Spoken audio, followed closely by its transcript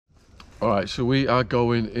Alright, so we are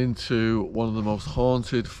going into one of the most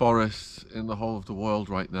haunted forests in the whole of the world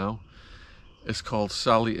right now. It's called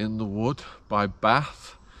Sally in the Wood by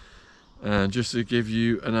Bath. And just to give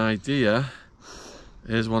you an idea,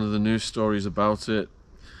 here's one of the news stories about it.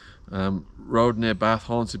 Road near Bath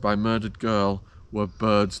haunted by murdered girl where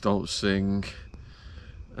birds don't sing.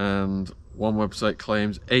 And one website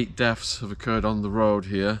claims 8 deaths have occurred on the road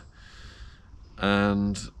here.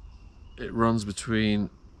 And it runs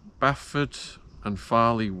between Bafford and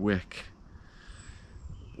Farley Wick.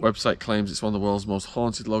 Website claims it's one of the world's most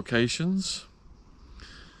haunted locations.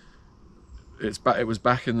 It was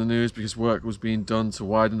back in the news because work was being done to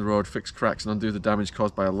widen the road, fix cracks and undo the damage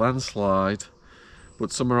caused by a landslide.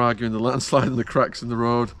 But some are arguing the landslide and the cracks in the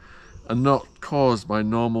road are not caused by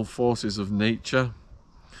normal forces of nature.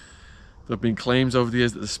 There have been claims over the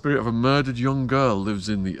years that the spirit of a murdered young girl lives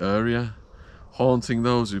in the area, haunting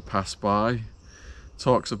those who pass by.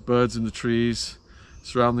 Talks of birds in the trees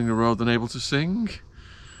surrounding the road unable to sing.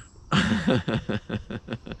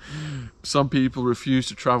 Some people refuse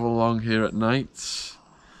to travel along here at night,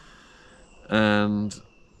 and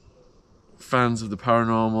fans of the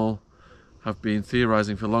paranormal have been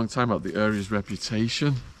theorising for a long time about the area's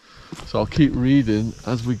reputation. So I'll keep reading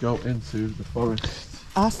as we go into the forest.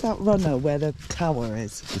 Ask that runner where the tower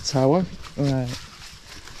is. The tower? Right.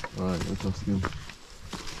 Right, let's ask him.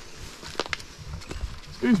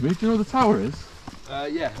 Excuse me, do you know where the tower is?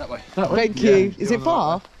 Yeah, that way. That way? Thank you. Is it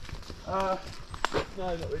far? No,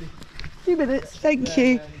 not really. 2 minutes. Thank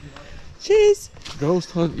you. Cheers.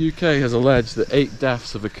 Ghost Hunt UK has alleged that 8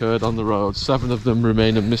 deaths have occurred on the road. 7 of them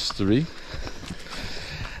remain a mystery.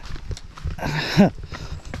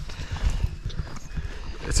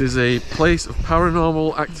 It is a place of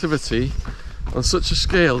paranormal activity on such a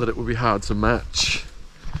scale that it would be hard to match.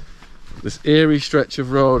 This eerie stretch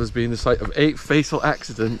of road has been the site of 8 fatal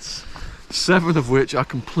accidents, 7 of which are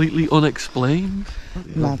completely unexplained.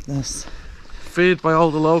 Madness. Feared by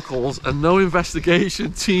all the locals, and no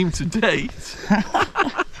investigation team to date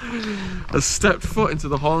has stepped foot into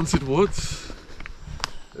the haunted woods.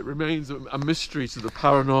 It remains a mystery to the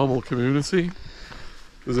paranormal community.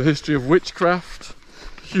 There's a history of witchcraft,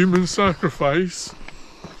 human sacrifice,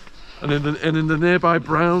 and in the nearby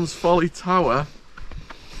Browns Folly Tower,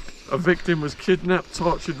 a victim was kidnapped,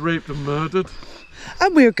 tortured, raped and murdered.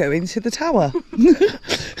 And we're going to the tower.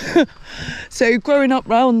 So growing up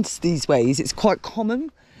round these ways, it's quite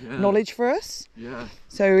common knowledge for us. Yeah.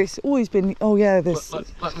 So it's always been, oh yeah, this.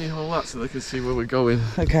 Let me hold that so they can see where we're going.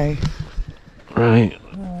 Okay. Right.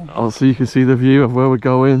 So you can see the view of where we're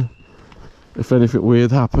going if anything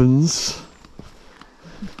weird happens.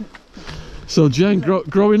 So Jen,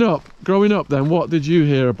 growing up then, what did you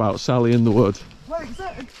hear about Sally in the Wood? Well,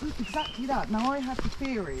 exactly that. Now I had the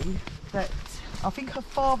theory that I think her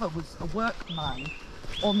father was a workman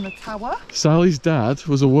on the tower. Sally's dad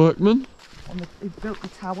was a workman? He built the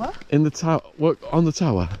tower. In the tower? Work on the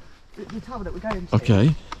tower? The tower that we're going to.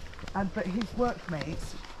 Okay. But his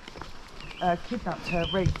workmates kidnapped her,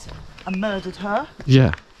 raped and murdered her.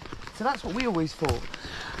 Yeah. So that's what we always thought.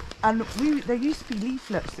 And there used to be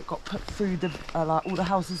leaflets that got put through the like all the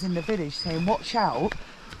houses in the village saying, watch out.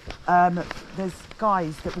 There's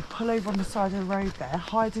guys that will pull over on the side of the road there,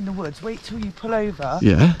 hide in the woods, wait till you pull over,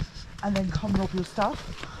 yeah, and then come rob your stuff,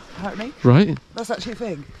 apparently. Right. That's actually a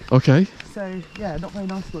thing. Okay. So, yeah, not very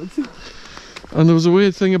nice words. And there was a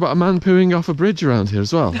weird thing about a man pooing off a bridge around here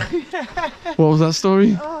as well. Yeah. What was that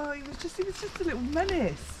story? Oh, he was just a little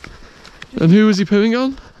menace. And who was he pooing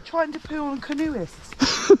on? Trying to poo on canoeists.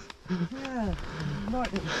 Yeah,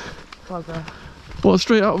 right little bugger. What,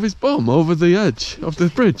 straight out of his bum over the edge of the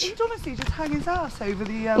bridge? He'd honestly just hang his ass over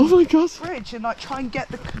the oh my God. bridge and like try and get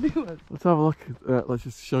the canoe. Let's have a look. Let's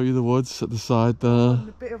just show you the woods at the side there. And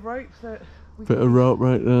a bit of rope that bit of rope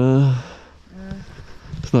right there. Yeah.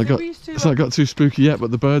 It's not got too spooky yet,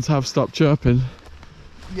 but the birds have stopped chirping.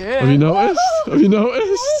 Yeah. Have you noticed? Have you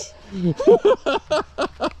noticed? I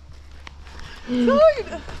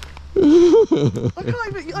can't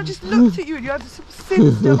even. I just looked at you and you had some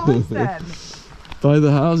sinister eyes then. By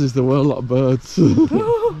the houses there were a lot of birds.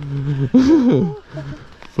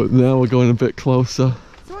 But now we're going a bit closer.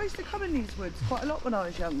 So I used to come in these woods quite a lot when I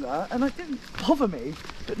was younger and it didn't bother me.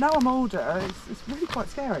 But now I'm older, it's really quite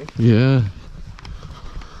scary. Yeah.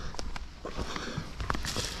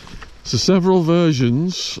 So several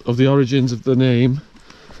versions of the origins of the name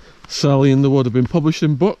Sally in the Wood have been published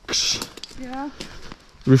in books. Yeah.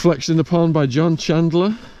 Reflected upon by John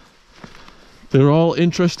Chandler. They're all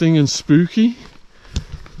interesting and spooky.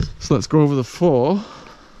 So let's go over the 4.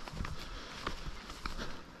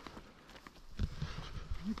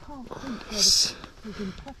 You can't think where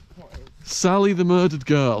the pepper pot is. Sally the murdered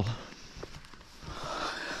girl.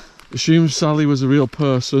 Assumes Sally was a real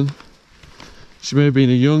person. She may have been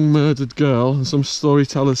a young murdered girl, and some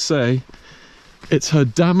storytellers say it's her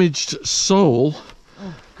damaged soul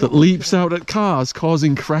that leaps out at cars,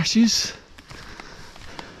 causing crashes.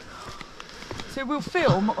 So we'll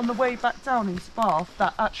film on the way back down in Bath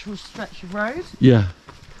that actual stretch of road Yeah.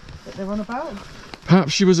 that they're on about.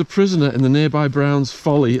 Perhaps she was a prisoner in the nearby Brown's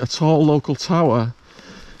Folly, a tall local tower,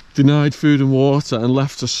 denied food and water and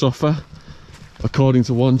left to suffer, according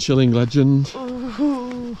to one chilling legend.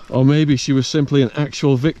 Ooh. Or maybe she was simply an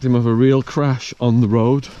actual victim of a real crash on the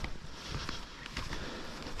road.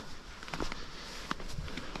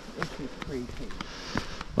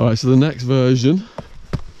 Alright, so the next version.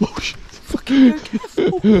 Oh shit. Fucking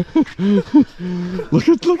careful. Look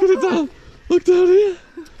at it down. Look down here.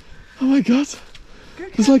 Oh my god.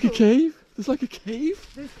 There's like a cave. There's like a cave.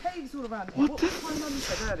 There's caves all around. What What the my mum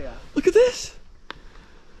said earlier. Look at this.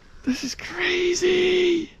 This is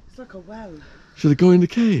crazy. It's like a well. Should I go in the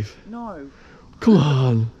cave? No. Come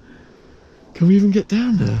on. Can we even get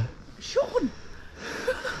down there? Sean!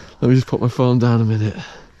 Let me just put my phone down a minute.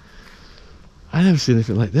 I never seen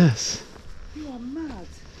anything like this. You are mad.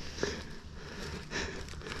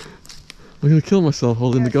 I'm gonna kill myself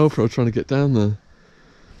holding the GoPro trying to get down there.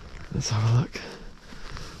 Let's have a look.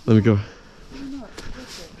 Let me go.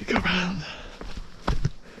 Let me go round.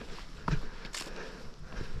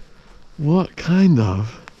 What kind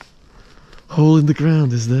of hole in the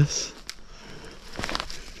ground is this?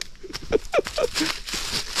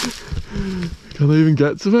 Can I even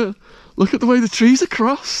get to it? Look at the way the trees are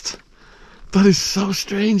crossed. That is so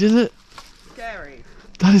strange, isn't it? Scary.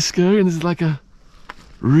 That is scary, and there's like a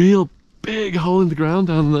real big hole in the ground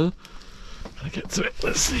down there. Can I get to it?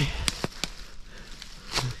 Let's see.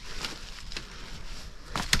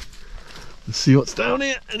 Let's see what's down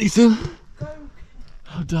here. Anything? Go.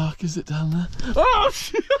 How dark is it down there? Oh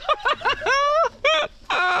shit!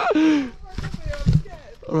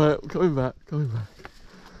 Alright, I'm coming back, coming back.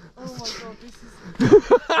 Oh my god, this is the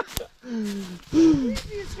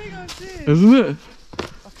creepiest thing I've seen. Isn't it?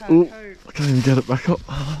 I can't Ooh, cope. I can't even get it back up.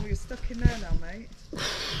 Oh, you're stuck in there now, mate. So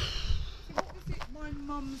what was it my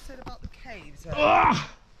mum said about the caves? Ah!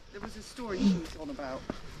 There was a story she was on about.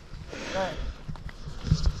 Right.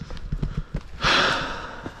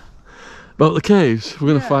 About the caves. We're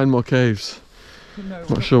going to Yeah. find more caves. No,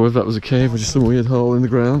 Not sure if that was a cave or just some weird hole in the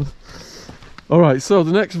ground. Alright, so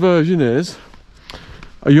the next version is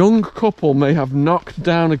a young couple may have knocked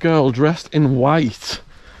down a girl dressed in white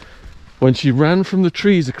when she ran from the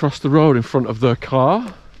trees across the road in front of their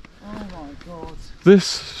car. Oh my god.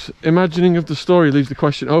 This imagining of the story leaves the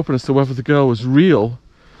question open as to whether the girl was real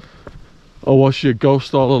or was she a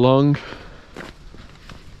ghost all along.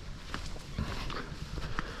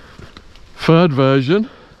 Third version.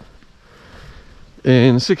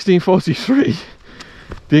 In 1643,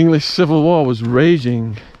 the English Civil War was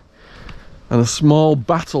raging and a small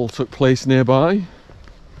battle took place nearby.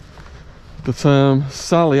 The term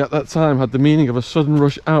Sally at that time had the meaning of a sudden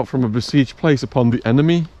rush out from a besieged place upon the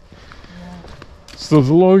enemy. So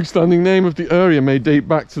the long-standing name of the area may date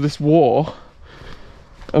back to this war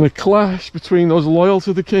and a clash between those loyal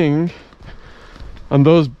to the king and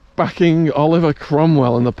those backing Oliver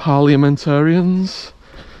Cromwell and the parliamentarians.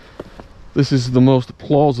 This is the most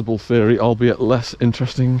plausible theory, albeit less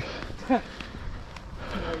interesting. There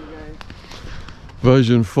you go.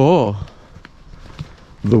 Version 4.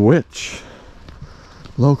 The Witch.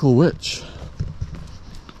 Local witch.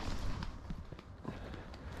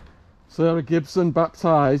 Sarah Gibson,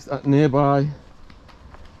 baptised at nearby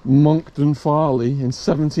Monkton Farley in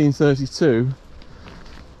 1732,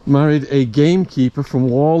 married a gamekeeper from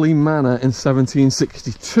Warley Manor in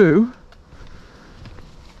 1762.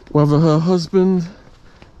 Whether her husband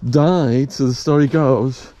died, so the story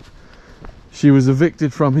goes, she was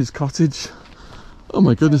evicted from his cottage. Oh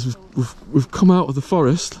my goodness, we've come out of the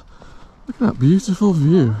forest. Look at that beautiful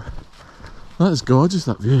view. That is gorgeous,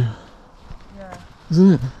 that view. Yeah.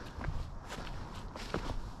 Isn't it?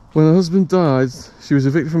 When her husband died, she was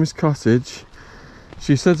evicted from his cottage.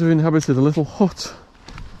 She is said to have inhabited a little hut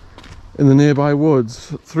in the nearby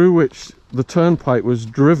woods, through which the turnpike was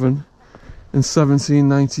driven in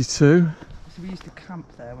 1792. So we used to camp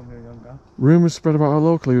there when we were younger. Rumours spread about her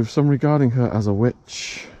locally, with some regarding her as a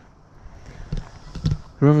witch.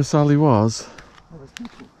 Whoever Sally was,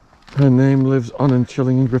 her name lives on in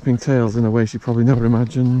chilling and gripping tales in a way she probably never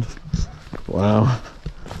imagined. Wow.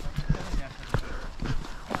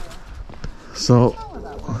 So,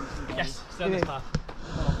 Yes, stay on this path.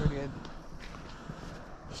 Oh, brilliant.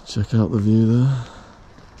 check out the view there.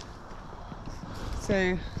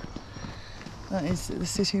 So That is the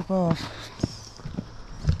city of Bath.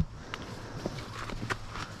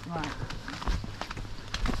 Right.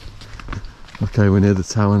 Okay, we're near the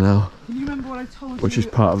tower now, Can you remember what I told you? which is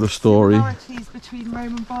part of the story. Similarities between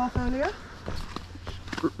Rome and Bath earlier?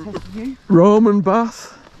 Testing you. Rome and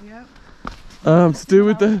Bath, Yeah. to do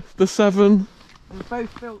with the seven They were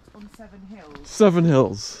both built on 7 hills. seven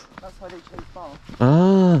hills. That's why they chose Bath.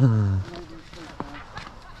 Ah.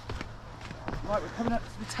 Right, we're coming up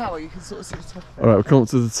to the tower. You can sort of see the top of it. All right, we're coming up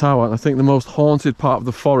to the tower, and I think the most haunted part of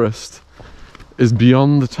the forest is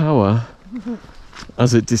beyond the tower,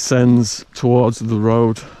 as it descends towards the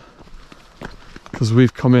road. Because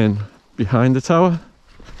we've come in behind the tower,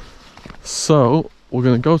 so we're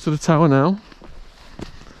going to go to the tower now,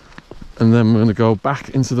 and then we're going to go back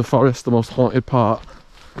into the forest, the most haunted part,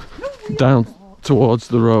 down towards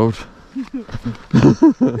the road.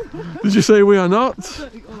 Did you say we are not?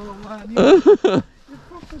 Oh man, you're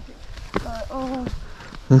proper, oh.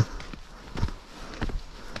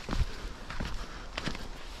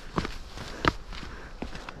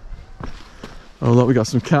 Oh look, we got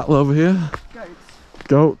some cattle over here. Goats.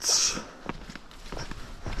 Goats.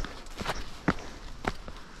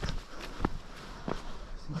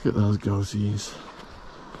 Look at those goatees.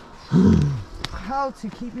 How to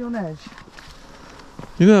keep me on edge?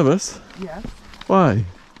 You nervous? Yes. Why?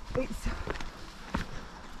 It's,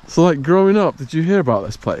 So like growing up, did you hear about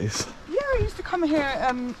this place? yeah, I used to come here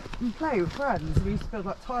and play with friends. We used to build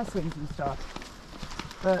like tyre swings and stuff.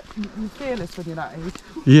 But you're fearless when you're that age.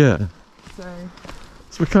 Yeah. So,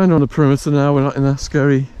 So we're kind of on the perimeter now, we're not in a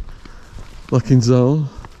scary looking zone.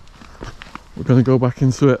 We're going to go back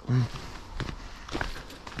into it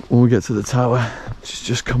when we get to the tower, which is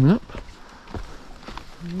just coming up.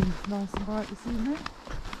 nice and bright this evening.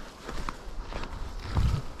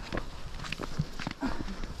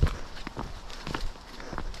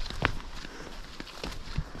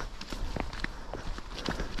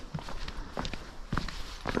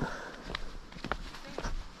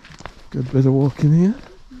 Good bit of walking here.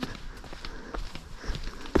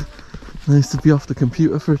 Nice to be off the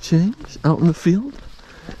computer for a change, out in the field.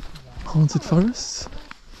 Haunted forests.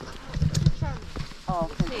 Oh,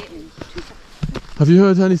 thank you. Have you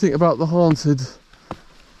heard anything about the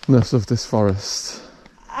hauntedness of this forest?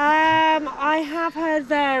 I have heard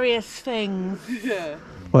various things. Yeah.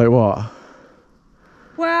 Like what?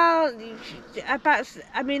 Well,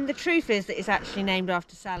 I mean, the truth is that it's actually named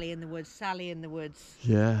after Sally in the Woods. Sally in the Woods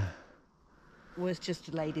Yeah. was just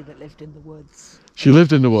a lady that lived in the woods. She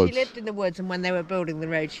lived in the woods? She lived in the woods, and when they were building the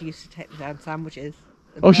road, she used to take them down sandwiches.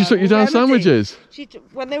 Oh, she took you down sandwiches?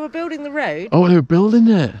 When they were building the road, Oh, they were building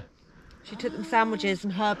it? she took them sandwiches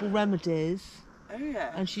and herbal remedies. Oh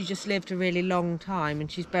yeah. And she just lived a really long time,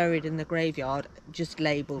 and she's buried in the graveyard, just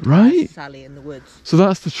labelled Right. as Sally in the Woods. So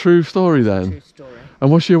that's the true story then? True story.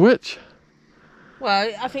 And was she a witch?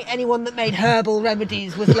 Well, I think anyone that made herbal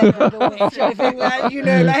remedies was labelled a witch. I think that, you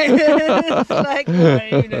know, like, it's like,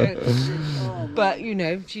 you know. But, you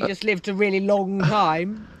know, she just lived a really long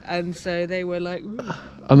time, and so they were like, ooh.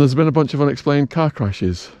 And there's been a bunch of unexplained car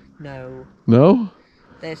crashes? No. No?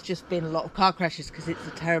 There's just been a lot of car crashes because it's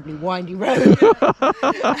a terribly windy road.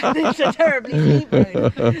 And it's a terribly steep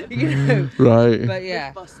road, you know. Right. But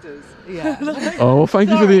yeah. Busters. Yeah. Oh, well,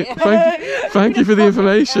 thank you for the thank you for the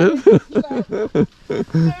information. No,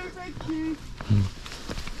 thank you.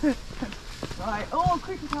 Right. Oh,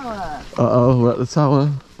 cricket tower. Uh-oh, we're at the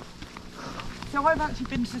tower. So I've actually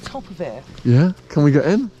been to the top of it. Yeah, can we get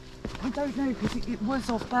in? I don't know because it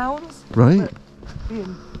was off bounds. Right. But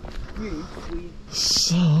being you, we.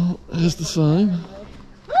 So, here's the sign.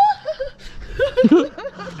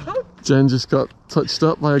 Jen just got touched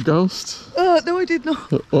up by a ghost. Oh no, I did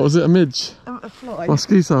not. What was it, a midge? A fly.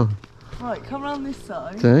 Mosquito. Right, come around this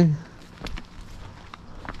side. Okay.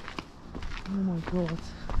 Oh my god.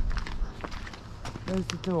 There's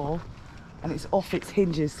the door, and it's off its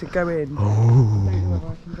hinges to go in. I don't know Oh. whether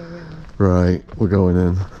I can go in. Right, we're going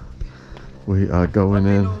in. We are going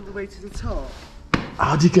Been in. all the way to the top.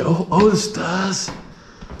 How do you get up? Oh, the stairs.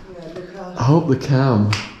 Yeah, look how. I hope the cam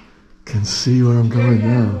can see where I'm going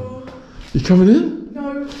now. You coming in?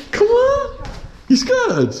 No. Come on. You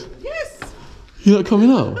scared? Yes. You're not coming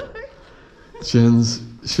up? Jen's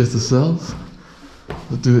shit herself.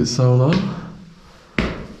 We'll do it solo.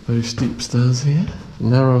 Very steep stairs here.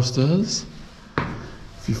 Narrow stairs.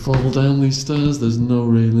 If you fall down these stairs, there's no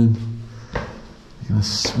railing. You're gonna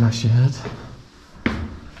smash your head.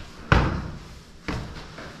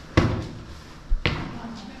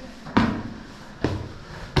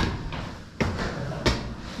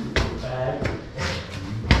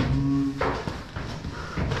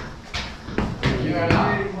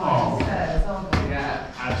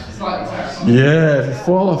 Yeah, if you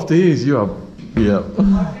fall off these, you are. Yep.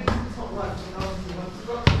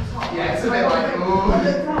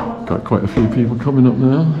 Got quite a few people coming up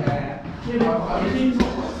now.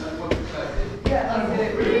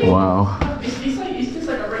 Wow.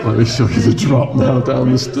 Let me show you the drop now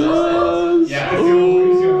down the stairs.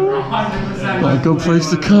 Not a good place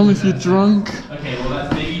to come if you're drunk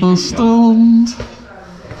or stoned.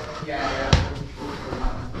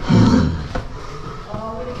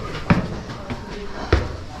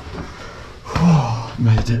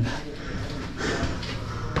 Made it.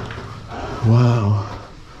 Wow.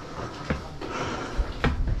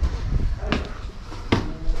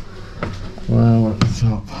 Wow, we're at the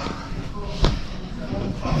top.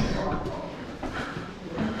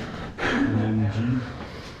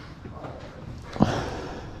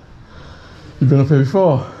 You've been up here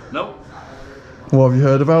before? Nope. What, have you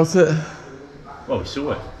heard about it? Well, we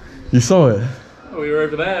saw it. You saw it? Oh, we were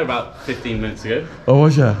over there about 15 minutes ago. Oh,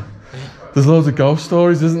 was ya? There's loads of ghost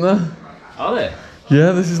stories, isn't there? Are there?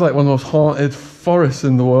 Yeah, this is like one of the most haunted forests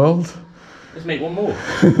in the world. Let's make one more.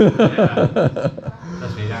 Yeah.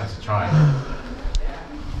 Let's be down to try.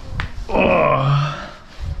 Oh.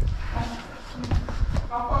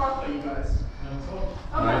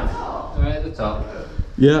 Right at the top.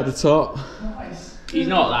 Yeah, at the top. He's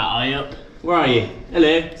not that high up. Where are you?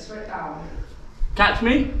 Hello. Straight down. Catch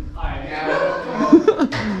me?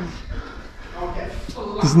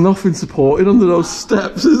 There's nothing supported under those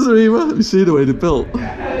steps, is there, Eva? Have you seen the way they're built?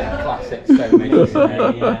 Classic stone makers.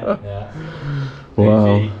 Yeah.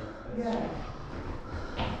 Wow.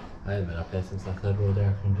 I haven't been up here since that third world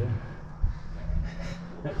American gym.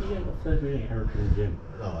 How do you get the third world American gym?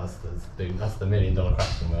 Oh, that's the $1 million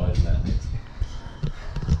question, well, isn't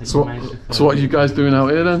it? So what are you guys doing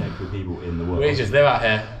out here then? We just live out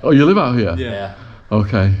here. Oh, you live out here? Yeah.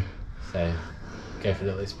 Okay. So, go for a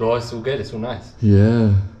little explore. It's all good. It's all nice.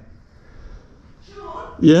 Yeah.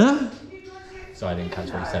 Yeah? So I didn't catch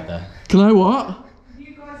what you said there. Can I what?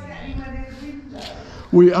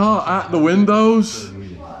 We are at the windows.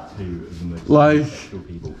 Like,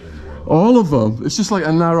 all of them. It's just like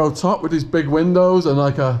a narrow top with these big windows and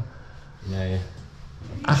like a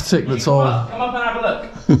attic that's all... Come up and have a look.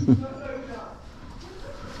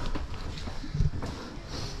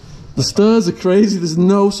 The stairs are crazy, there's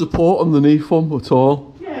no support underneath them at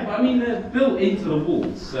all. Yeah, but I mean they're built into the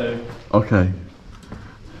walls, so... Okay.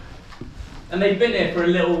 And they've been here for a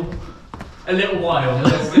little while,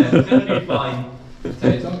 so it's gonna be fine. So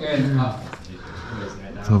it's not going up.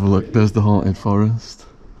 Let's have a look, there's the haunted forest.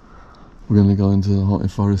 We're going to go into the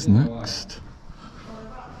haunted forest next.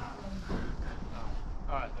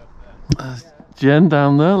 Jen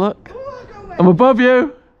down there, look. I'm above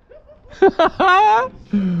you.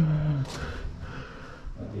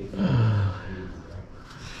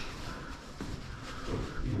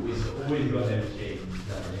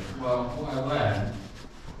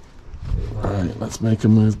 Right, let's make a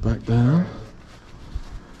move back down.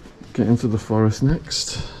 Get into the forest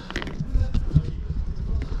next.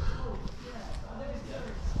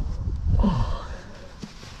 Oh.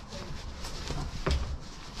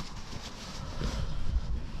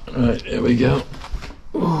 Right, here we go.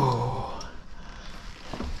 Oh.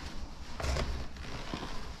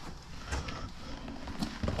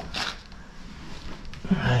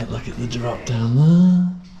 Right, look at the drop down there.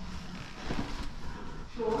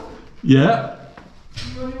 Yeah.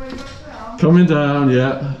 Coming down,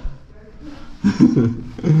 yeah.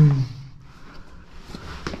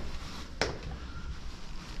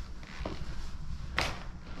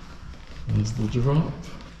 There's the drop.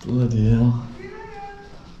 Bloody hell.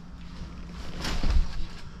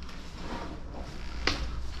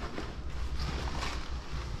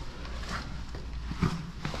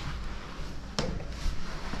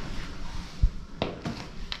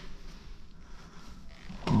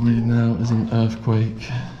 What we need now is an earthquake.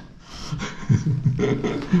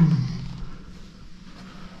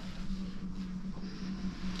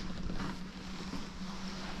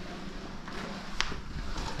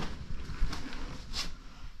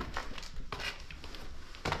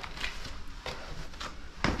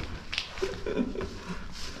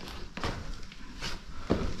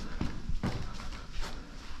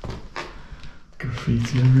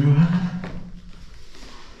 Graffiti everywhere.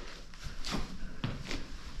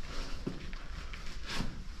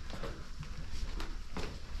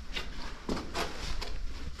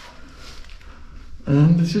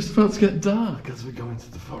 And it's just about to get dark as we go into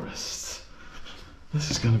the forest. This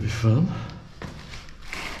is going to be fun.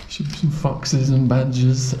 Should be some foxes and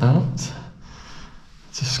badgers out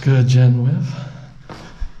to scare Jen with.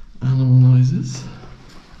 Animal noises.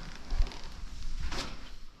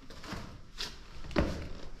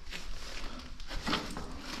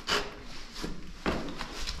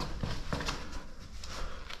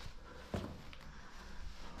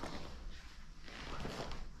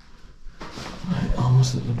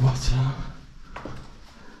 almost at the bottom.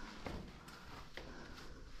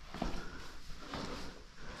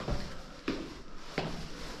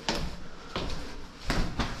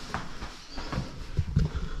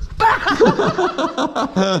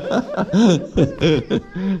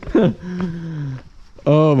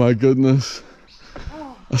 Oh my goodness.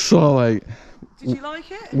 I saw like Did you like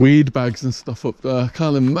it? weed bags and stuff up there. I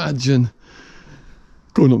can't imagine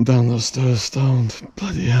going up and down those stairs stoned.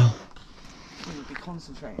 Bloody hell. You would be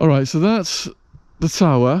concentrating. Alright, so that's the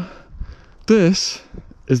tower. This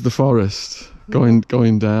is the forest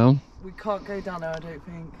going down. We can't go down there, I don't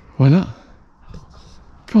think. Why not?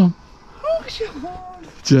 Come on. Oh, Sean!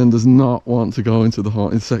 Jen does not want to go into the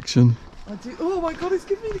haunted section. I do. Oh my god, it's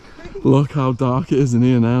giving me the creep. Look how dark it is in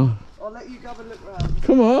here now. I'll let you have a look round.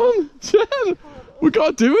 Come on, Jen! We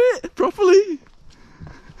gotta do it properly!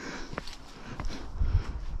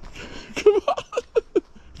 Come on!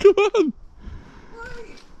 Come on!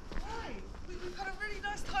 Right. We've had a really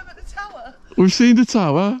nice time at the tower. We've seen the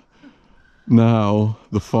tower. Now,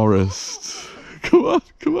 the forest. Come on,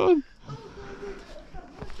 come on.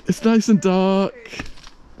 It's nice and dark.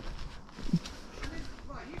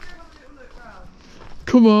 Right, you go have a little look round.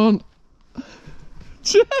 Come on.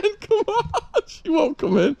 Jen, come on. She won't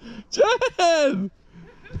come in. Jen!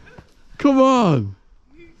 Come on.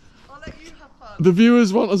 I'll let you have fun. The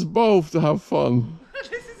viewers want us both to have fun.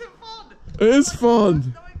 This isn't fun. It is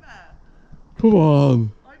fun. Nightmare. Come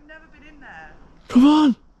on. I've never been in there. Come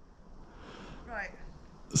on. Right.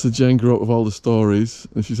 So Jen grew up with all the stories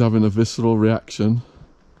and she's having a visceral reaction.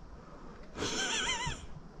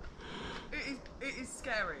 It is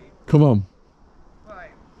scary. Come on. Right.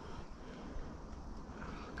 Oh,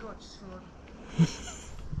 God, Sean.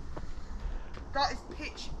 That is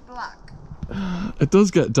pitch black. It does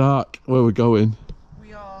get dark where we're going.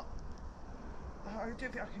 We are. I don't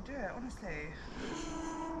think I can do it, honestly.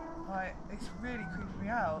 Right, it's really creeping me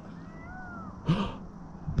out.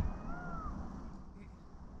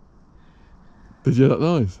 Did you hear that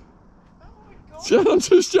noise? Oh my God. Jen, I'm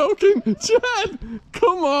just joking. Jen,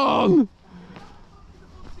 come on.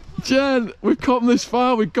 Jen, we've come this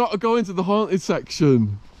far. We've got to go into the haunted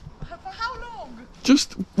section. For how long?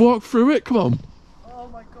 Just walk through it. Come on. Oh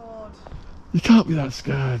my God. You can't be that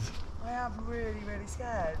scared. I am really, really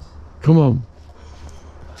scared. Come on.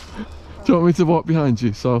 Do you want me to walk behind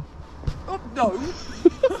you? So. Oh, no.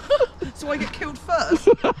 So I get killed first?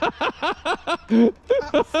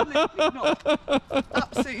 Absolutely not.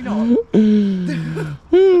 Absolutely not.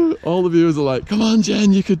 All the viewers are like, come on,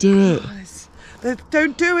 Jen, you could do it.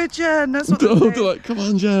 Don't do it, Jen. That's what they're They're saying. like, come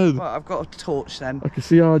on, Jen. Right, I've got a torch then. I can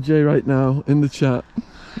see RJ right now in the chat.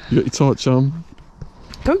 You got your torch on.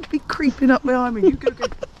 Don't be creeping up behind me. You go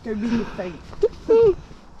meet your fate.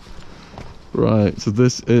 Right, so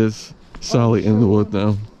this is Sally in the wood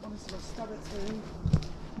now. Honestly, I'll stab it too.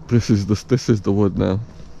 This is the wood now.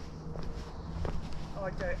 Oh,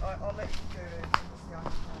 I'll let you go in.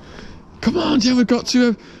 Yeah. Come on, Jen, we've got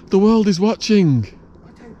to. The world is watching.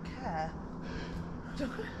 I don't care.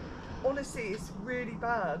 Honestly, it's really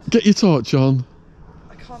bad. Get your torch on.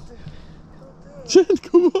 I can't do it. Jen,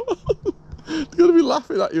 come on. They're going to be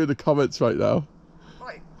laughing at you in the comments right now.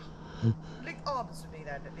 Right. Link arms with me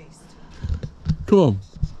then, at least. Come on.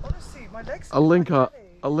 Honestly, my legs I'll link are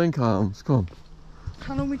link arms. Come on.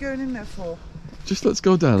 How long are we going in there for? Just let's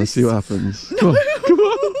go down and see what happens. Come on. Come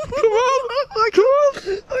on. Come on. Come on.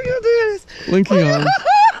 I can't do this. Linking arms.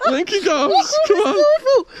 Linking arms. Come on.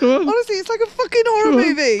 Awful. Come on. Honestly, it's like a fucking horror Come on.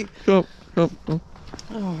 movie. Come on. Come on. Come on.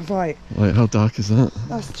 Oh, right. Right, how dark is that?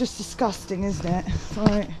 That's just disgusting, isn't it?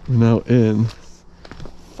 Right. We're now in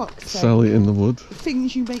Fuck's sake. Sally in the wood. The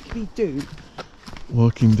things you make me do.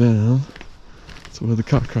 Walking down to where the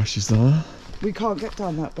car crashes are. We can't get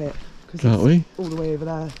down that bit. 'Cause Can't it's we? all the way over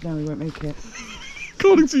there. No, we won't make it.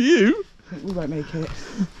 According to you. We won't make it.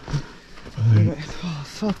 Right, Oh,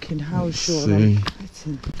 fucking hell, let's Sean.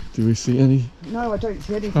 see. Do we see any No, I don't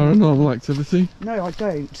see anything. paranormal activity? No, I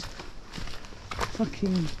don't.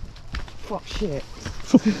 Fucking fuck shit.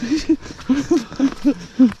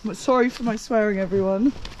 Sorry for my swearing,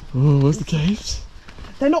 everyone. Oh, where's the caves?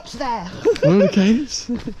 They're not there. Where are the caves?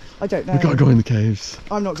 I don't know. We gotta go in the caves.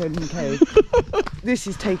 I'm not going in the cave. This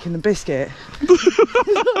is taking the biscuit.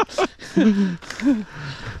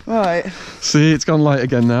 Right. See, it's gone light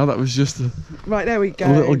again now. That was just a Right, there we go.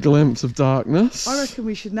 little glimpse of darkness. I reckon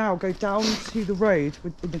we should now go down to the road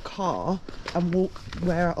in the car and walk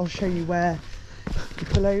where I'll show you where you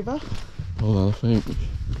pull over. Hold on, I think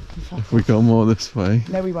if we go more this way.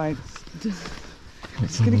 No, we won't.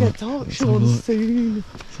 Let's It's going to have a get look. dark, Let's have a Sean, look. soon.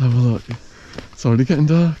 Let's have a look. It's already getting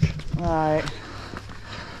dark. Right.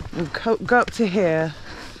 We'll go up to here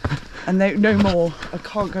and no more. I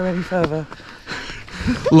can't go any further.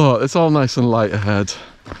 Look, it's all nice and light ahead.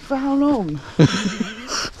 For how long?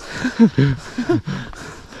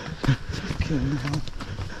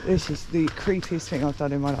 This is the creepiest thing I've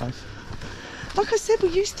done in my life. Like I said, we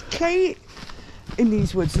used to play in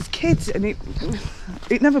these woods as kids and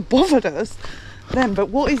it never bothered us then, but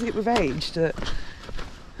what is it with age that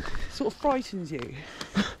sort of frightens you?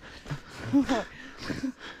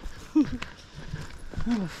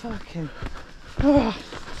 Oh, fucking. Oh.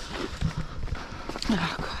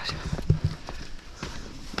 Oh, God.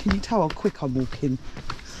 Can you tell how quick I'm walking?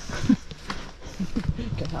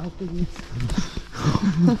 Get out, please.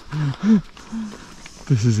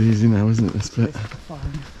 This is easy now, isn't it, this bit? This is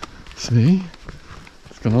fine. See?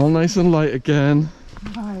 It's gone all nice and light again.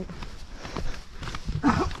 Right.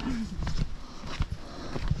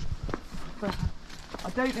 But I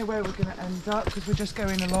don't know where we're going to end up because we're just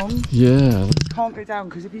going along. Yeah. Can't go down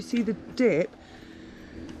because if you see the dip,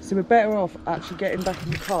 so we're better off actually getting back in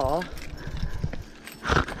the car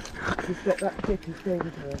because that dip is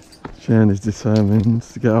dangerous. Jen is determined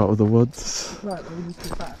to get out of the woods. Right, well, we need to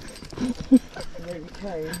go back. Where we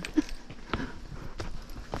came.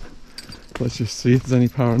 Let's just see if there's any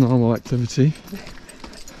paranormal activity.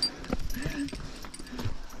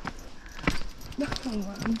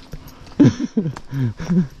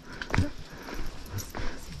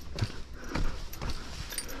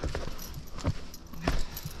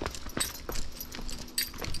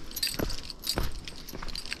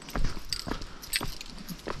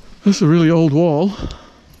 That's a really old wall.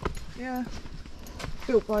 Yeah.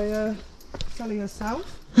 Built by Sally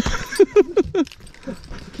herself. to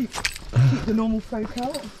keep the normal folk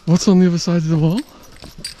out. What's on the other side of the wall?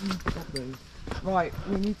 Right,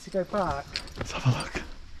 we need to go back. Let's have a look.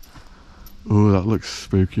 Oh, that looks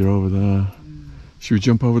spookier over there. Should we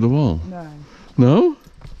jump over the wall? No. No?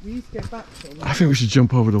 We need to go back to it. I think we should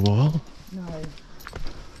jump over the wall. No. Right.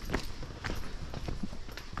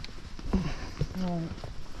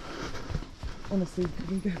 Honestly, can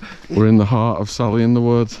we go back? We're in the heart of Sally in the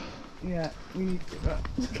Wood. Yeah, we need to go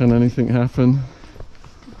back. Can anything happen?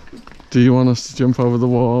 Do you want us to jump over the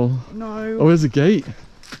wall? No. Oh, there's a gate.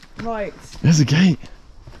 Right. There's a gate.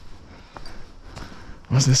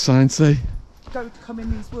 What's this sign say? Don't come in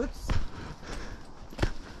these woods.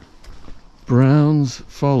 Brown's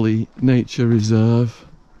Folly Nature Reserve.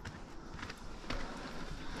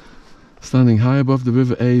 Standing high above the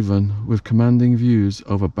River Avon with commanding views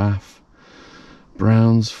over Bath.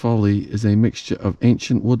 Brown's Folly is a mixture of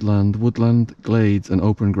ancient woodland glades and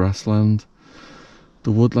open grassland.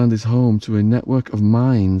 The woodland is home to a network of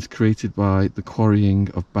mines created by the quarrying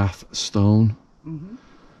of Bath stone.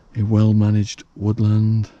 A well-managed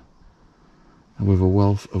woodland and with a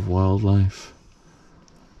wealth of wildlife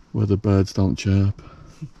where the birds don't chirp.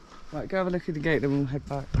 Right, go have a look at the gate, then we'll head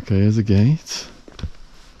back. Okay, here's a gate.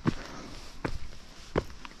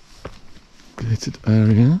 Gated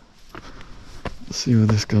area. Let's see where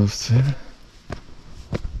this goes to.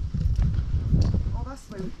 Oh, that's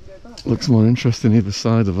the way we can go back. Looks more interesting either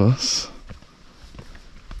side of us.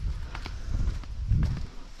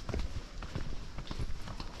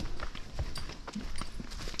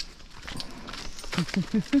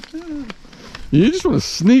 You just want to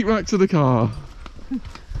sneak back to the car.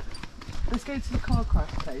 Let's go to the car crash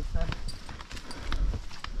place then.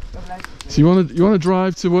 So you want to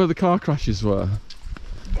drive to where the car crashes were?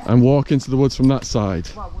 Yeah. And walk into the woods from that side?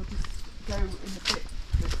 Well, we'll just go in the bit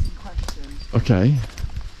that's in question. Okay.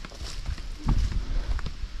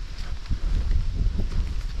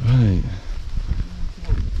 Right.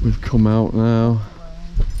 We've come out now.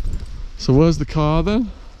 So where's the car then?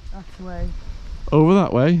 That's the way. Over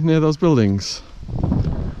that way, near those buildings.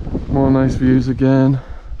 More nice views again.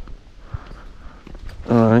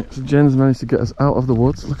 Alright, so Jen's managed to get us out of the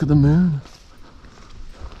woods. Look at the moon.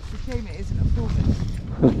 It's a shame it isn't a full.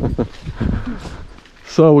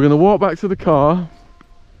 So we're going to walk back to the car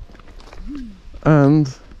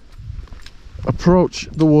and approach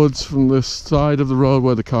the woods from the side of the road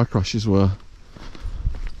where the car crashes were.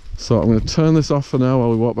 So I'm going to turn this off for now while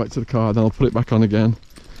we walk back to the car, then I'll put it back on again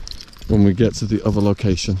when we get to the other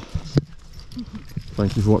location.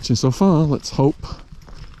 Thank you for watching so far. Let's hope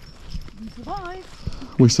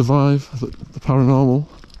we survive the paranormal.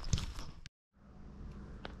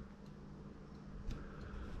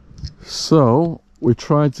 So we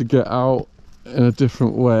tried to get out in a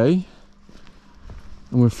different way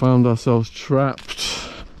and we found ourselves trapped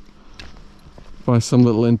by some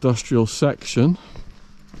little industrial section.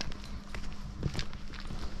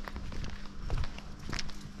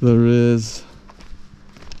 There is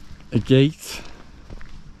a gate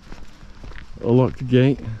a locked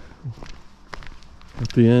gate at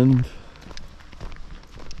the end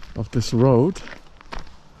of this road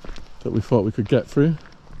that we thought we could get through.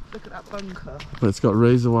 Look at that bunker. But it's got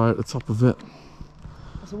razor wire at the top of it.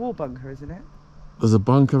 That's a war bunker, isn't it? There's a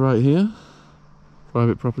bunker right here.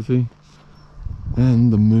 Private property.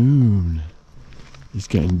 And the moon is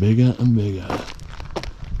getting bigger and bigger.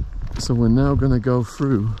 So we're now going to go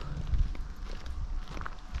through.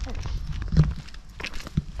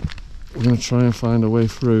 We're going to try and find a way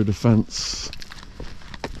through the fence.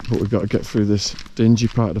 But we've got to get through this dingy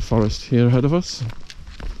part of the forest here ahead of us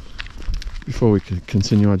before we can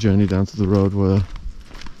continue our journey down to the road where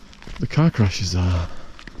the car crashes are.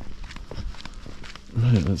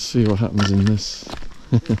 Right, let's see what happens in this.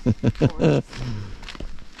 Look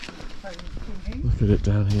at it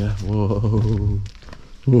down here. Whoa.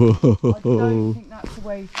 Whoa. I don't think that's the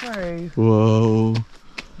way through. Whoa.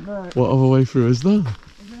 Look. What other way through is there? We're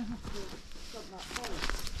gonna have to jump that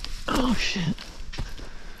forest. Oh shit.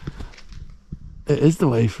 It is the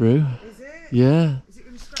way through. Is it? Yeah. Is it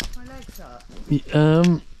going to scratch my legs up?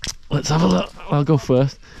 Let's have a look. I'll go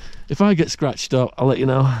first. If I get scratched up, I'll let you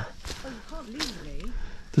know. Oh, you can't leave me.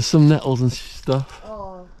 There's some nettles and stuff.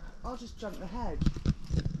 Oh, I'll just jump the hedge.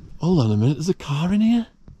 Hold on a minute, there's a car in here.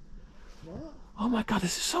 What? Oh my god,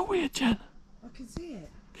 this is so weird, Jen. I can see it.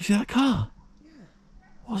 Can you see that car? Yeah.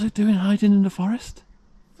 What's it doing hiding in the forest?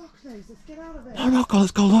 Fuck knows, let's get out of it. No, no, go,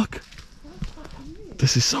 let's go look. That's fucking weird.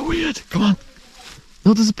 This is so weird. Come on.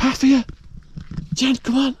 No, there's a path here. Jen,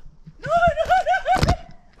 come on. No, no, no!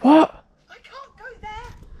 What? I can't go there.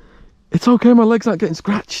 It's okay, my legs aren't getting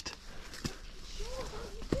scratched. Sure, what are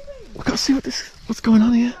you doing? We've got to see what's going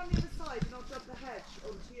on here. Stand on the other side and I'll jump the hedge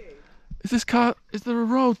onto you. Is this car, is there a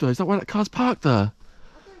road though? Is that why that car's parked there? I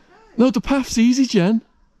don't know. No, the path's easy, Jen.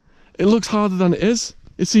 It looks harder than it is.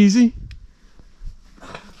 It's easy.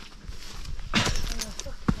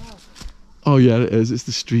 Oh yeah, it is. It's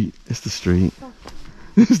the street. It's the street.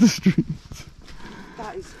 It's the street.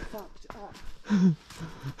 That is fucked up.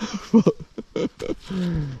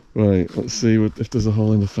 Right, let's see if there's a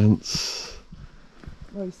hole in the fence.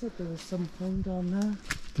 Well, you said there was something down there.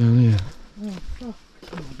 Down here. Oh,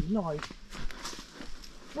 fucking life.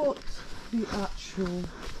 What the actual...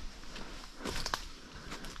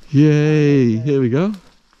 Yay! Here we go.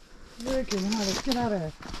 Friggin' hell, let's get out of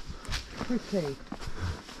here. Quickly.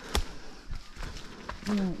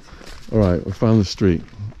 Right. Alright, we found the street.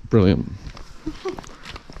 Brilliant.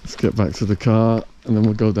 Let's get back to the car and then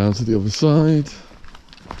we'll go down to the other side.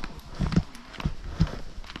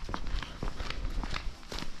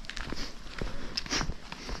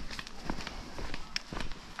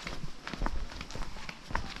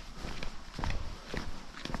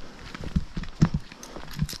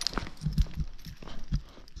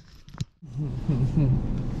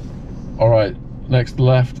 Alright, next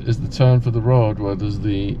left is the turn for the road where there's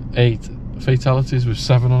the 8 fatalities with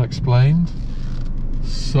 7 unexplained.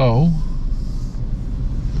 So,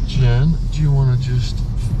 Jen, do you want to just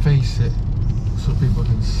face it so people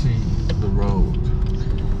can see the road?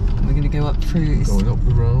 We're going to go up through... Going up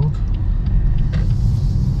the road.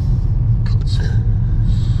 Consoles.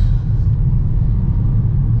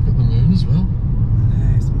 Look at the moon as well.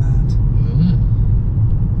 No, it's mad. Isn't it?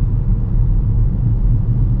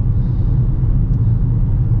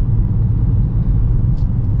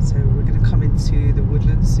 So we're going to come into the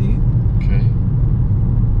woodland soon. Okay.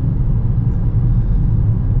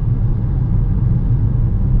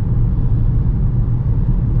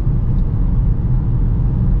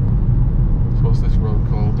 So what's this road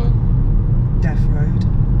called then? Death Road.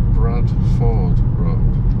 Bradford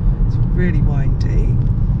Road. It's really windy.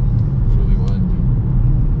 It's really windy.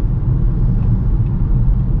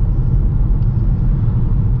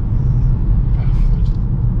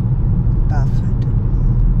 Bafford.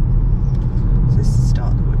 So this is the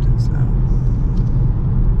start of the woodlands now.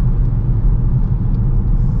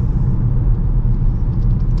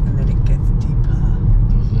 And then it gets deeper.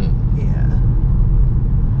 Does it? Yeah.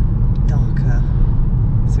 Darker.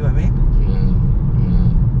 See what I mean? Yeah.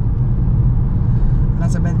 And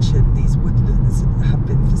as I mentioned, these woodlands have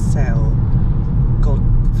been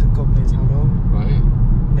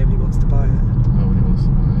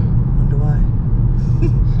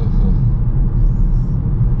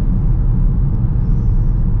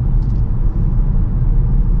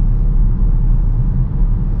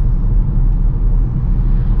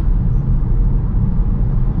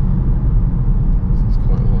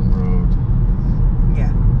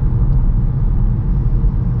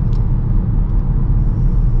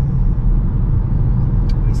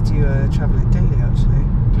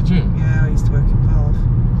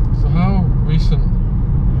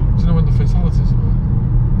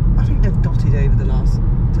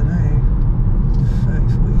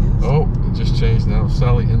series now,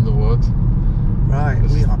 Sally in the Wood. Right,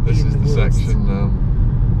 we are This in is the the woods. section now.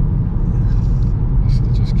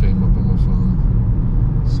 It just came up on my phone.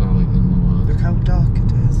 Sally in the Wood. Look how dark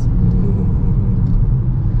it is. Ooh.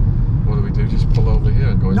 What do we do? Just pull over here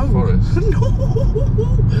and go in the forest?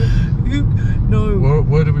 No.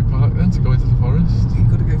 Where do we park then to go into the forest? You've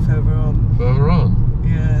got to go further on. Further on?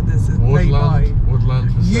 Yeah, there's a Woodland.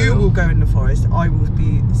 Woodland for sale. You will go in the forest. I will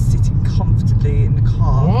be sitting comfortably in the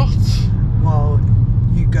car. What? While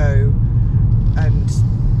you go and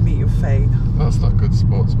meet your fate. That's not good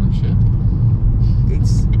sportsmanship.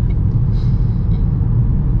 It's.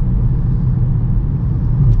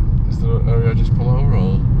 Is there an area I just pull over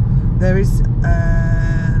or? There is.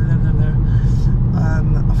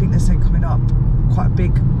 I think there's something coming up. Quite a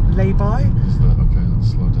big lay-by. Is that okay? Let's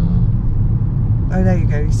slow down. Oh, there you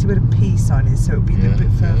go. You see where the P sign is, so it'll be a little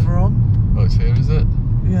bit further on. Oh, it's here, is it?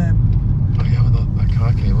 Yeah. Oh yeah, when that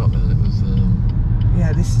car came up, then it was.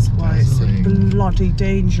 Yeah, this is why it's so bloody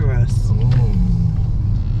dangerous. Oh.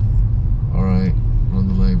 All right, we're on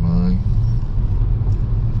the lay-by.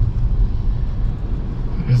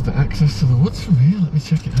 There's the access to the woods from here. Let me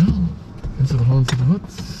check it out. Into the haunted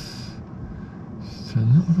woods. Just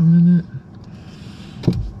turn that up a minute.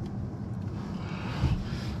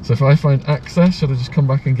 So if I find access, should I just come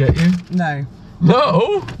back and get you? No.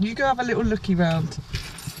 No! You go have a little looky round.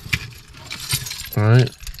 Alright,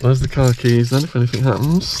 there's the car keys then if anything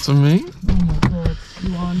happens to me. Oh my god,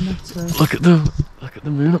 you are nutter. Look at the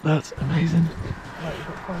moon up there, it's amazing.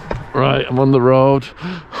 Right, I'm on the road.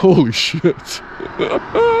 Holy shit.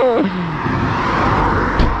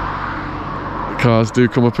 Cars do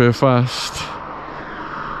come up here fast.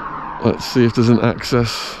 Let's see if there's an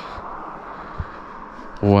access.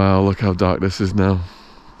 Wow, look how dark this is now.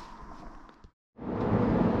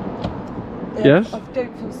 Yes? I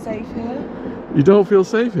don't feel safe here. You don't feel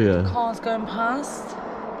safe here? Cars going past.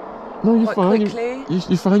 No, you're quite fine. quickly.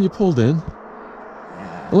 You're fine, you pulled in.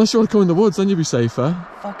 Yeah. Unless you want to go in the woods, then you'll be safer.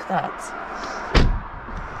 Fuck that.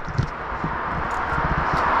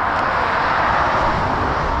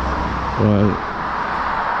 Right.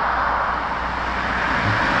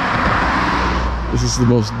 This is the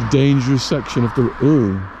most dangerous section of the...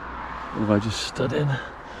 Ooh. What have I just stood in?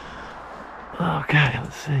 Okay,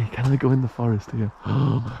 let's see. Can I go in the forest here?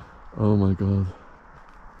 Oh my god.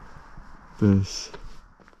 This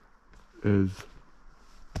is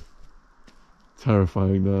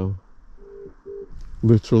terrifying now.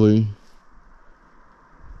 Literally,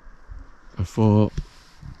 I thought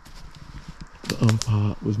the other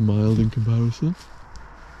part was mild in comparison.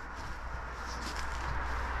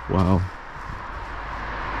 Wow.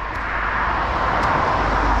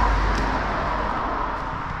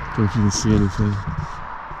 Don't know if you can see anything.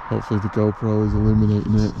 Hopefully the GoPro is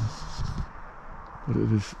illuminating it. But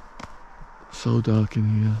it is so dark in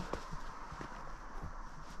here.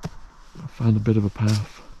 I found a bit of a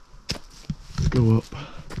path. Let's go up.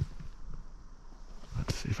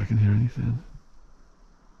 Let's see if I can hear anything.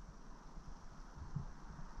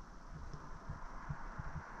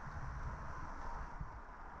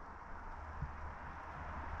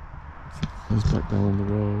 Goes back down the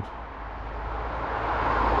road.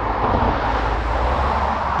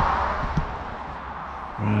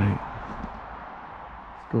 Right.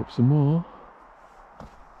 Let's go up some more.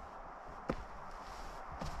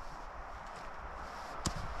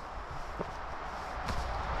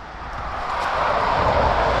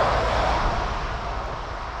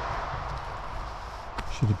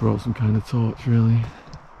 Should have brought some kind of torch, really.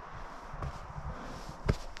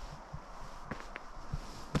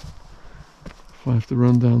 If I have to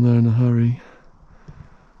run down there in a hurry,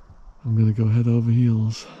 I'm gonna go head over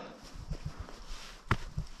heels.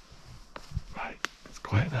 Right, it's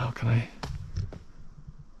quiet now. Can I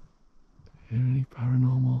hear any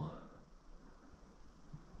paranormal?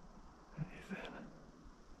 Anything?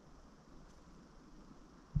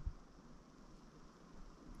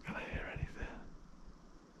 Can I hear anything?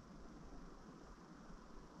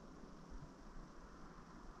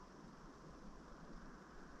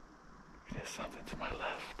 There's something to my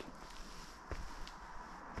left.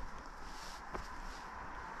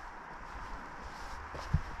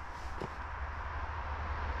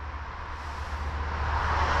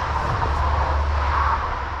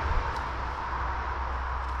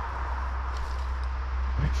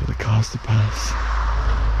 Wait for the cars to pass.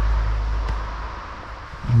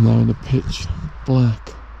 I'm now in a pitch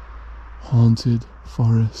black, haunted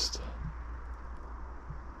forest.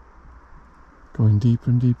 Going deeper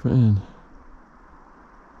and deeper in.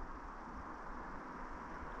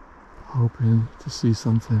 Hoping to see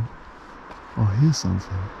something or hear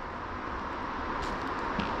something.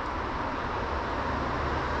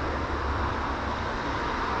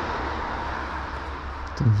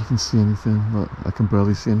 don't know if you can see anything, but I can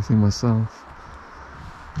barely see anything myself.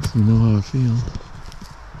 So you know how I feel.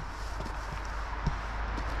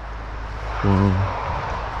 Whoa.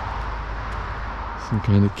 Some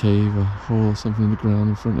kind of cave, a hole or something in the ground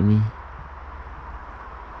in front of me.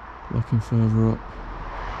 Looking further up.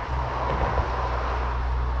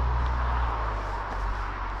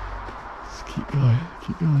 Just keep going,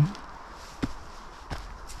 keep going.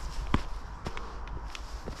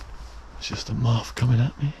 It's just a moth coming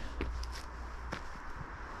at me.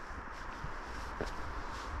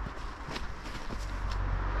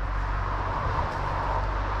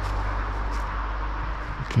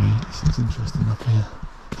 Okay, this looks interesting up here.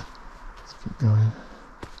 Let's keep going.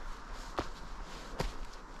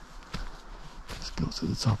 Let's go to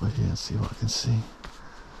the top of here and see what I can see.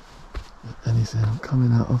 If anything, I'm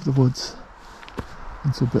coming out of the woods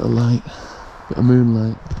into a bit of light, a bit of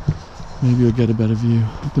moonlight. Maybe I'll get a better view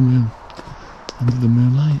of the moon under the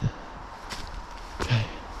moonlight. Okay.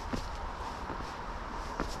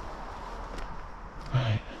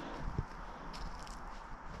 Right.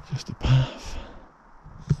 Just a path.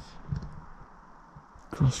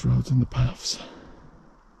 Crossroads in the paths.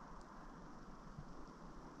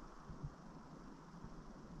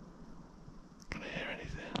 Can I hear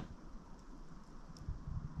anything?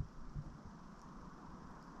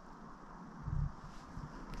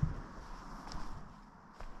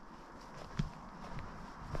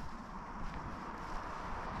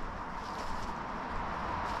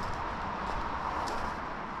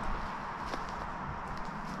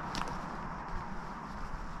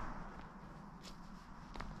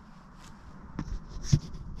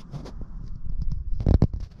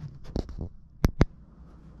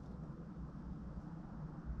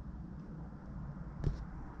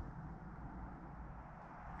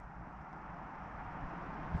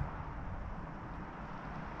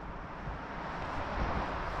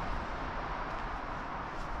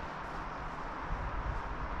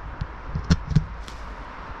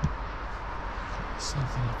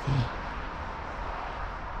 Something up here.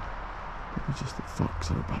 Maybe just a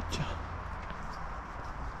fox or a badger.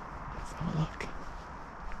 Let's have a look.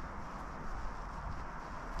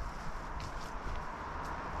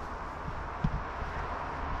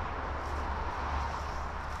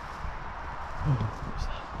 Oh, what was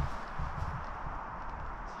that?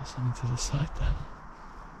 Is there something to the side there?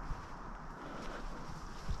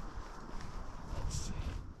 Let's see.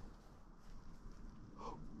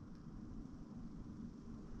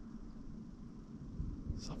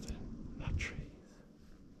 Something in that tree.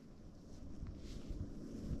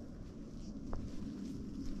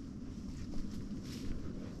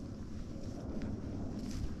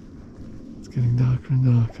 It's getting darker and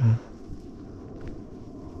darker.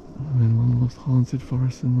 I'm in one of the most haunted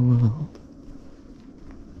forests in the world.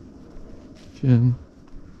 Jim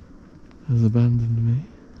has abandoned me.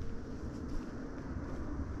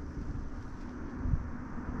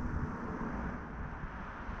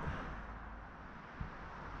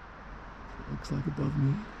 Looks like above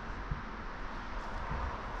me.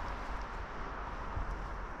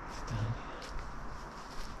 It's down here.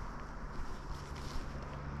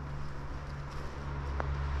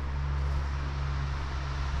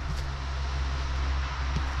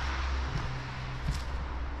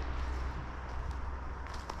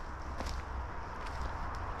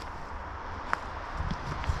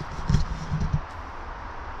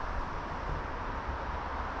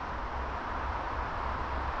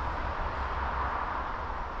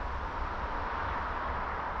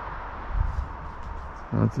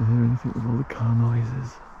 Hard to hear anything with all the car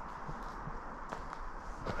noises.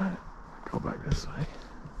 Right, go back this way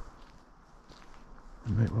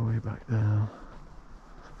and make my way back down.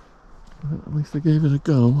 But at least I gave it a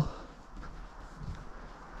go.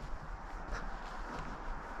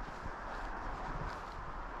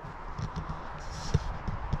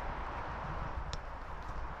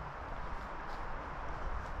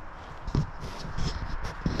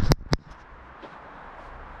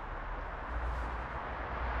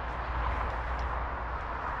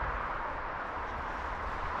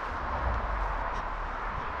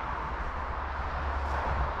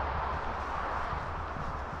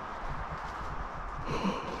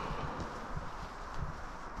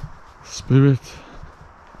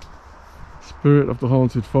 Spirit of the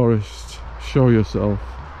haunted forest, show yourself.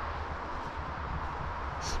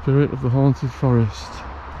 Spirit of the haunted forest,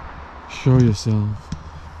 show yourself.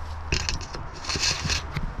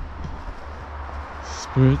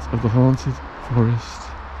 Spirit of the haunted forest,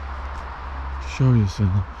 show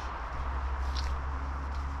yourself.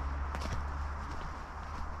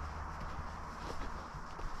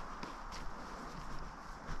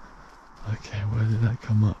 Okay, where did that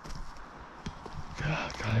come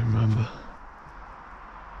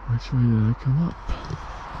Which way did I come up?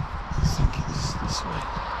 I think it's this way.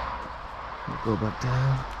 I'll go back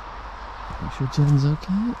down. Make sure Jen's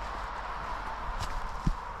okay.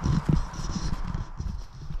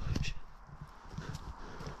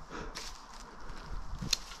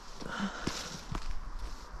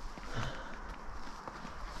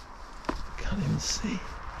 Can't even see.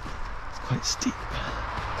 It's quite steep.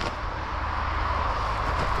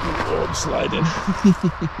 Oh, I'm sliding.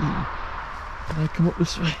 Can I come up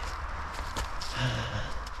this way?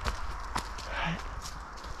 Right.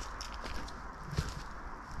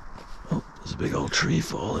 Oh, there's a big old tree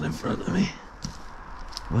falling in front of me.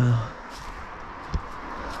 Wow.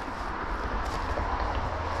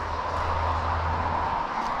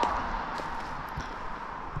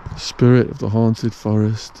 Spirit of the haunted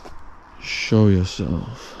forest, show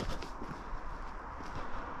yourself.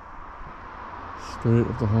 Spirit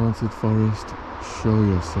of the haunted forest, show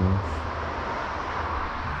yourself.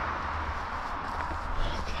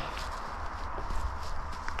 Okay.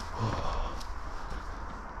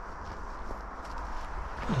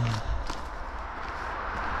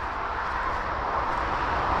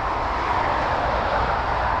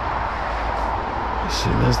 See,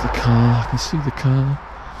 there's the car. I can see the car.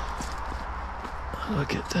 How do I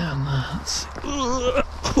get down there? Let's see.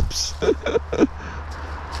 Oops.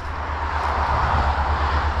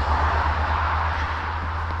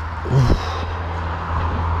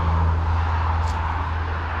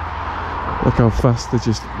 Look how fast they're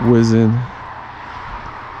just whizzing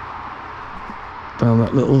down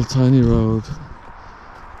that little tiny road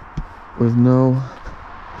with no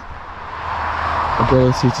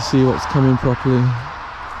ability to see what's coming properly.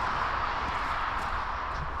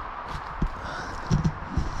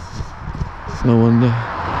 It's no wonder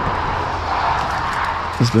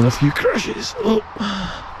there's been a few crashes. Oh,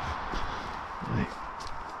 right.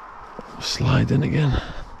 Sliding again.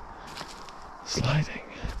 Sliding.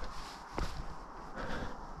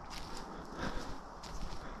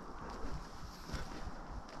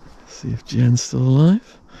 See if Jen's still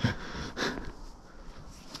alive.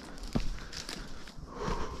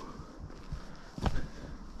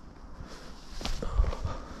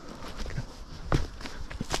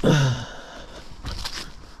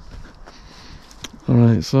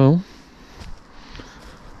 Alright, so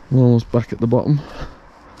I'm almost back at the bottom.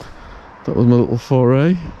 That was my little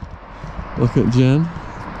foray. Look at Jen.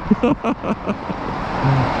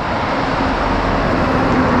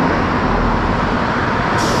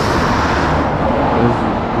 There's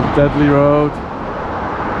the deadly road.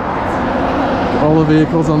 All the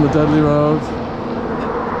vehicles on the deadly road.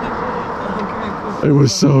 It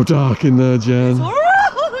was so dark in there, Jen. You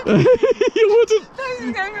wouldn't.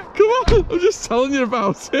 Come on, I'm just telling you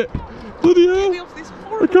about it. Bloody hell.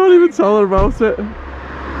 I can't even tell her about it.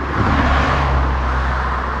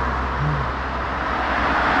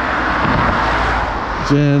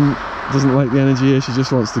 Jen doesn't like the energy here, she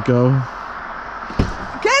just wants to go.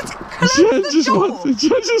 Jen just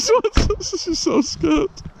wants, she's so scared.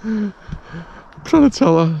 I'm trying to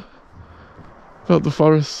tell her about the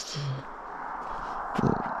forest.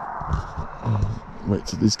 Wait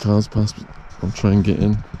till these cars pass, I'll try and get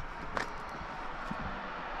in.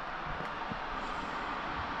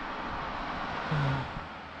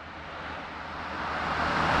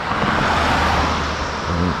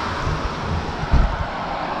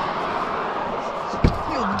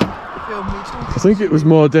 I think it was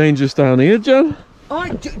more dangerous down here, Jen.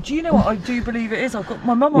 Do you know what? I do believe it is. I've got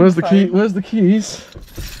my mum on Where's the the phone. key? Where's the keys?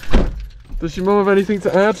 Does your mum have anything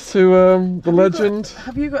to add to the legend?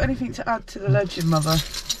 Have you got anything to add to the legend, Mother?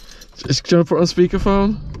 Do you want to put on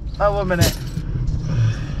speakerphone? Oh, 1 minute.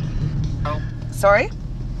 Oh. Sorry?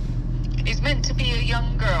 It's meant to be a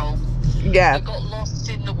young girl Yeah. that got lost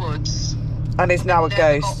in the woods. And it's now a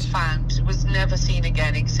Never ghost. got found. Was never seen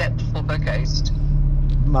again except for her ghost.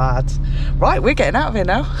 Mad. Right, we're getting out of here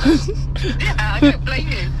now. Yeah, I don't blame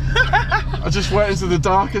you. I just went into the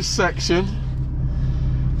darkest section.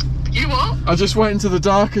 You what? I just went into the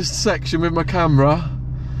darkest section with my camera.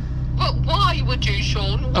 But why would you,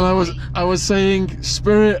 Sean? And I was saying,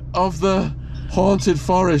 spirit of the haunted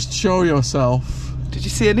forest, show yourself. Did you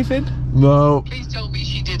see anything? No. Please tell me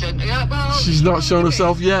she didn't. Yeah, well, She's not shown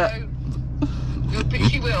herself yet. So, but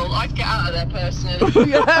she will. I'd get out of there personally.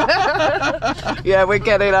 Yeah, we're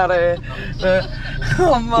getting out of here.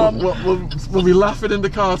 Oh, Mum. We'll be laughing in the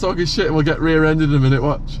car talking shit and we'll get rear-ended in a minute,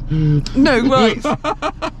 watch. No, right.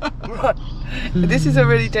 Right. This is a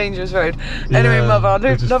really dangerous road. Anyway, Yeah, Mother,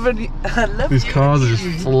 I just- love These you. cars are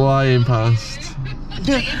just flying past.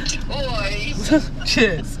 Toys.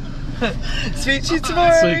 Cheers. Speak to you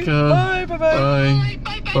tomorrow. Take care. Bye, bye, bye.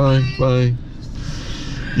 Bye. Bye. Bye.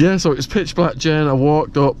 Yeah, so it's pitch black, Jen. I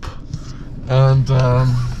walked up and I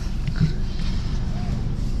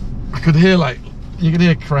could hear, like, you can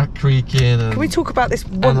hear crack creaking and Can we talk about this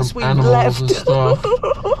once we've animals left? and stuff.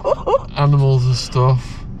 Animals and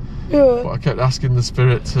stuff. Yeah. But I kept asking the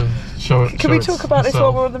spirit to show it. Can we talk about this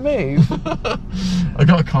while we're on the move? I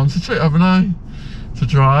got to concentrate, haven't I, to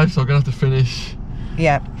drive, so I'm going to have to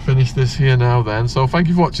finish this here now then. So thank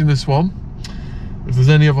you for watching this one. If there's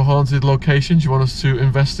any other haunted locations you want us to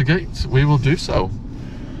investigate, we will do so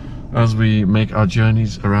as we make our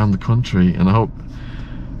journeys around the country. And I hope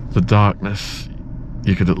the darkness,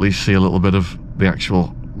 you could at least see a little bit of the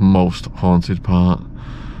actual most haunted part.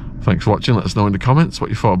 Thanks for watching. Let us know in the comments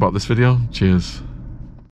what you thought about this video. Cheers.